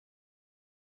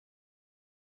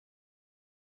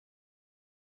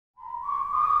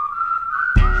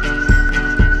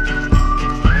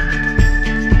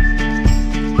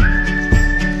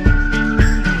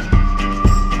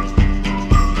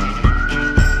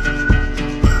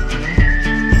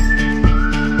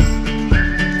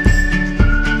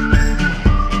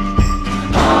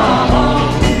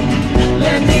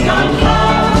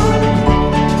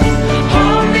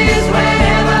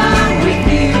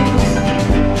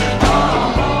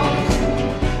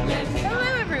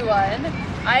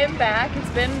am back. It's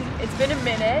been a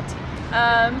minute,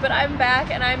 but I'm back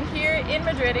and I'm here in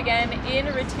Madrid again in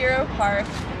Retiro Park.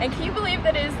 And can you believe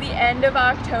that it is the end of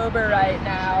October right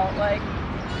now? Like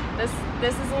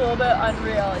this is a little bit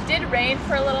unreal. It did rain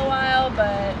for a little while,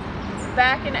 but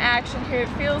back in action here. It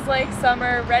feels like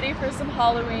summer, ready for some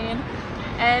Halloween.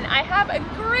 And I have a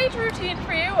great routine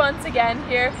for you once again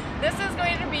here. This is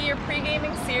going to be your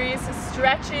pre-gaming series,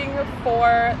 stretching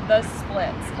for the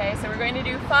splits. Okay, so we're going to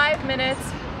do 5 minutes,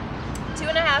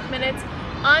 2.5 minutes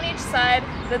on each side.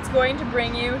 That's going to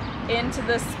bring you into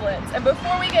the splits. And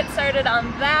before we get started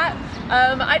on that,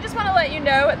 I just want to let you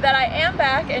know that I am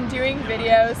back and doing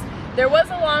videos. There was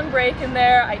a long break in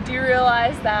there. I do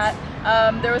realize that.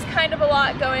 There was kind of a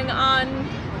lot going on.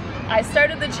 I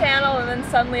started the channel and then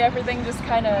suddenly everything just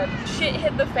kind of shit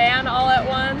hit the fan all at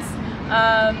once.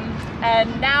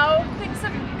 And now things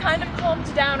have kind of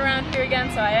calmed down around here again,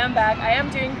 so I am back. I am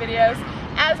doing videos.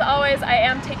 As always, I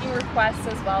am taking requests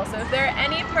as well. So if there are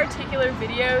any particular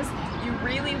videos you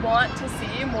really want to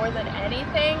see more than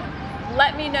anything,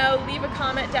 let me know. Leave a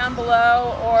comment down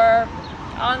below or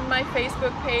on my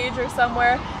Facebook page or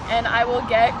somewhere, and I will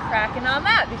get cracking on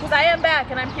that because I am back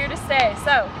and I'm here to stay.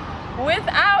 So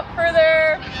without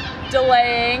further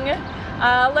delaying,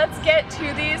 let's get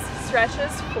to these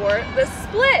stretches for the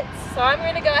splits. So I'm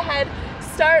going to go ahead,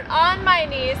 start on my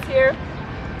knees here.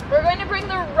 We're going to bring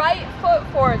the right foot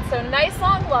forward, so nice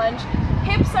long lunge.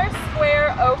 Hips are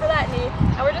square over that knee,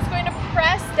 and we're just going to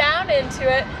press down into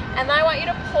it, and then I want you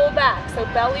to pull back. So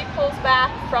belly pulls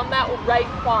back from that right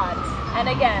quad. And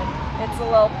again, it's a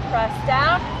little press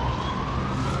down,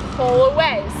 pull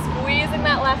away, squeezing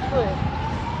that left glute.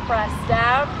 Press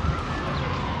down,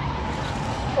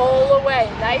 pull away.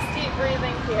 Nice deep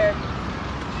breathing here.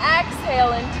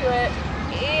 Exhale into it.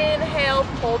 Inhale,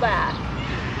 pull back.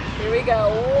 Here we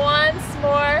go. Once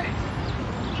more.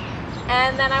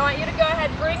 And then I want you to go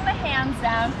ahead, bring the hands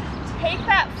down. Take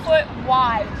that foot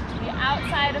wide to the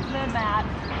outside of the mat.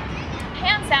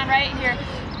 Hands down right here.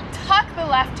 Tuck the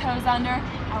left toes under.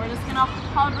 And we're just going to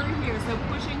hover here. So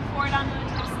pushing forward onto the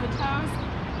tips of the toes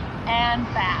and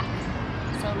back.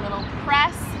 So a little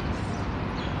press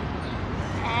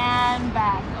and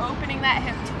back, opening that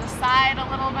hip to the side a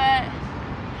little bit.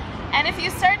 And if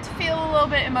you start to feel a little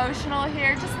bit emotional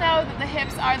here, just know that the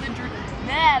hips are the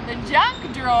junk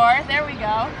drawer, there we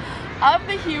go, of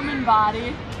the human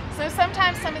body. So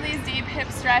sometimes some of these deep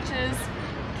hip stretches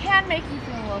can make you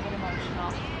feel a little bit emotional.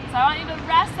 So I want you to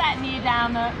rest that knee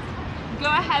down. Go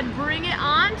ahead, bring it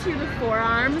onto the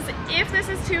forearms. If this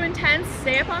is too intense,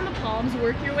 stay up on the palms,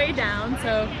 work your way down.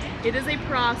 So it is a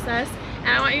process. And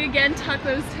I want you to again tuck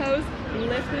those toes,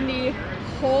 lift the knee,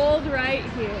 hold right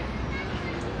here.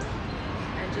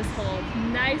 And just hold.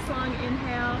 Nice long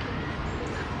inhale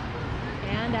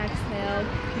and exhale.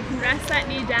 You can rest that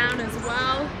knee down as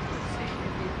well.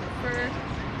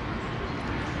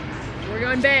 We're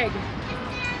going big.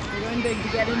 We're going big to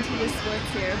get into the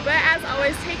splits here. But as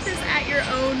always, take this at your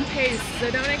own pace. So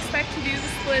don't expect to do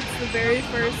the splits the very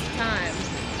first time.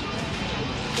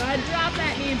 Go ahead, drop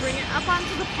that knee, bring it up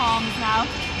onto the palms now.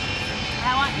 And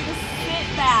I want you to sit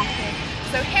back.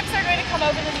 So hips are going to come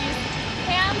over the knees,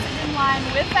 hands in line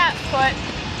with that foot.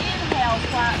 Inhale,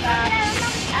 flat back.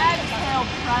 Exhale,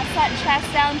 press that chest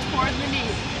down toward the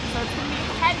knee. So it's going to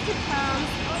be head to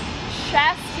toes,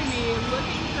 chest to knee,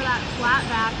 looking for that flat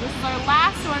back. This is our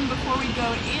last one before we go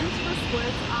into the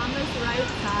splits on this right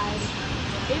side.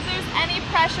 If there's any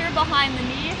pressure behind the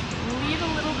knee, leave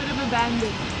a little bit of a bend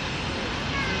in it.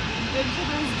 Good for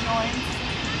those joints.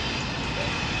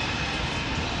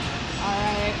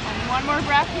 Alright, and one more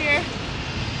breath here.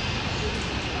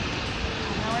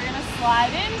 And then we're going to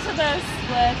slide into those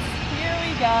splits. Here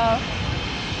we go.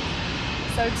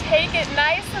 So take it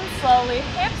nice and slowly,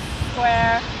 hips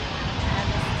square, and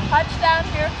just touch down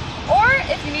here. Or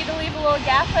if you need to leave a little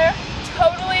gap there,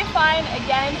 totally fine.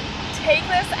 Again, take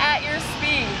this at your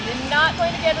speed. You're not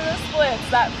going to get to the splits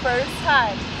that first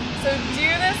time. So do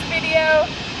this video,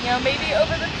 maybe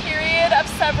over the period of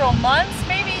several months,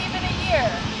 maybe even a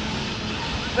year.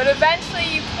 But eventually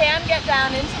you can get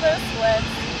down into those splits.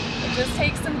 It just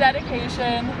takes some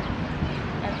dedication.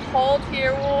 And hold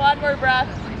here, one more breath.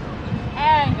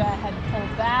 And go ahead, pull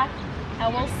back.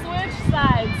 And we'll switch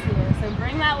sides here. So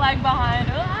bring that leg behind.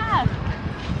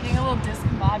 Getting a little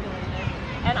discombobulated.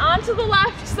 And onto the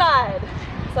left side.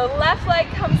 So left leg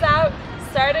comes out,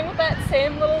 starting with that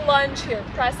same little lunge here.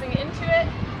 Pressing into it,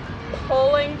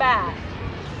 pulling back.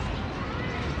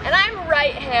 And I'm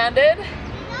right-handed,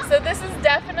 so this is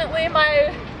definitely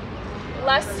my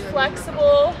less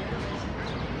flexible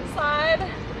side.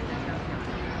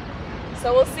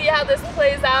 So we'll see how this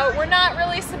plays out. We're not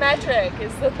really symmetric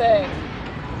is the thing.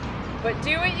 But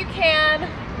do what you can,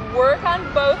 work on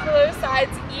both of those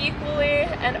sides equally,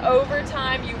 and over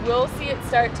time you will see it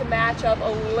start to match up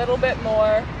a little bit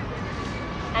more.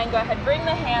 And go ahead, bring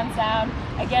the hands down.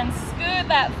 Again, scoot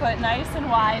that foot nice and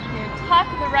wide here. Tuck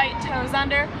the right toes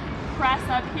under, press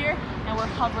up here, and we're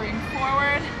hovering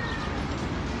forward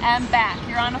and back.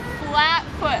 You're on a flat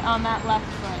foot on that left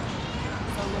foot.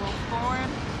 So a little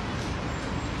forward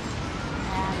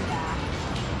and back.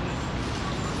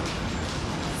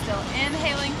 Still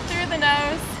inhaling through the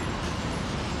nose.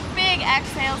 Big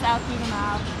exhales out through the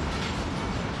mouth.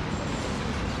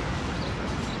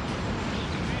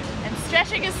 And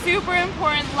stretching is super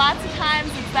important. Lots of times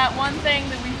it's that one thing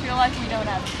that we feel like we don't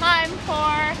have time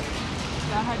for.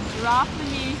 Go ahead, drop the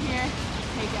knee here.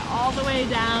 Take it all the way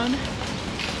down.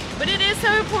 But it is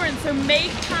so important, so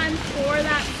make time for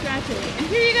that stretching. And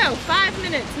here you go, 5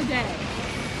 minutes a day.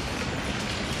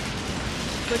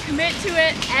 So commit to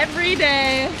it every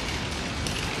day,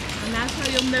 and that's how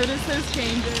you'll notice those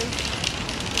changes.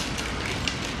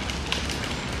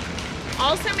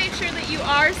 Also make sure that you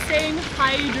are staying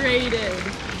hydrated.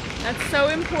 That's so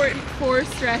important for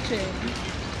stretching.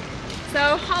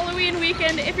 So Halloween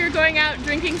weekend, if you're going out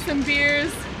drinking some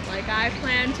beers, like I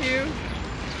plan to,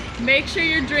 make sure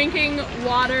you're drinking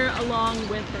water along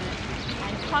with it.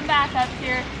 And come back up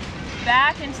here,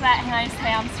 back into that nice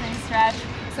hamstring stretch.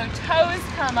 So toes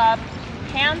come up,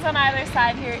 hands on either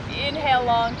side here, inhale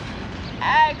long,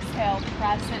 exhale,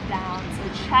 press it down. So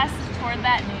chest toward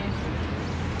that knee.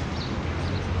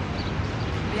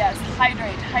 Yes,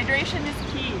 hydrate. Hydration is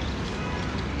key.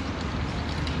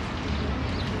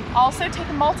 Also take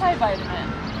a multivitamin.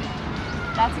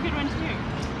 That's a good one too.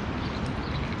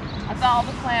 I've got all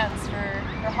the plans for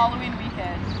Halloween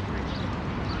weekend.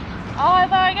 Oh,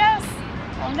 I guess.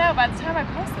 Oh no, by the time I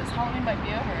post this, Halloween might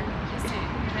be over. Let's see.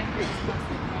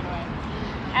 Right away.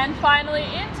 And finally,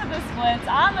 into the splits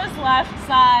on this left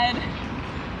side.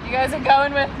 You guys are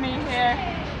going with me here.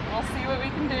 We'll see what we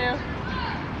can do.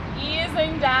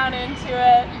 Easing down into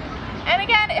it. And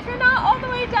again, if you're not all the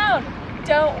way down,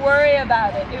 don't worry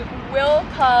about it. It will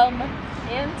come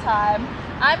in time.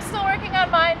 I'm still working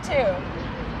on mine too.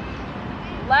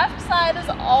 Left side is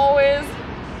always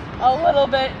a little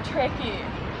bit tricky,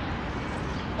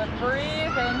 but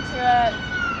breathe into it.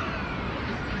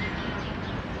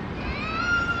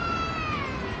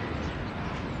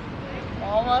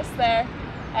 Almost there,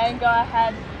 and go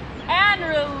ahead and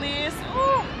release.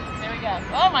 Ooh, there we go.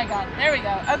 Oh my God, there we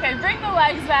go. Okay, bring the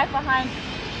legs back behind.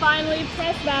 Finally,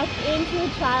 press back into a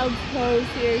child's pose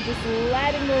here, just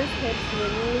letting those hips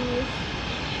release.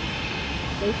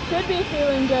 They should be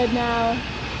feeling good now.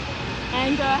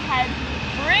 And go ahead,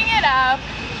 bring it up,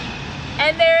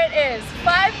 and there it is.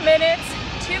 5 minutes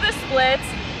to the splits.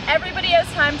 Everybody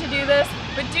has time to do this,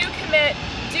 but do commit,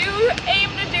 do aim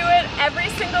to do it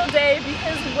every single day,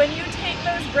 because when you take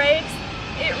those breaks,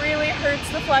 it really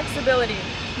hurts the flexibility.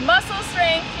 Muscle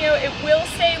strength, it will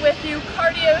stay with you.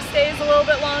 Cardio stays a little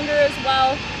bit longer as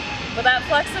well, but that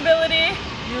flexibility,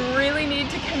 you really need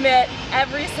to commit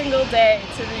every single day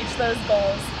to reach those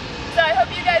goals. So I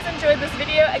hope you guys enjoyed this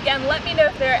video. Again, let me know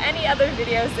if there are any other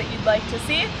videos that you'd like to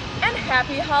see, and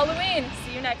happy Halloween!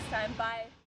 See you next time. Bye!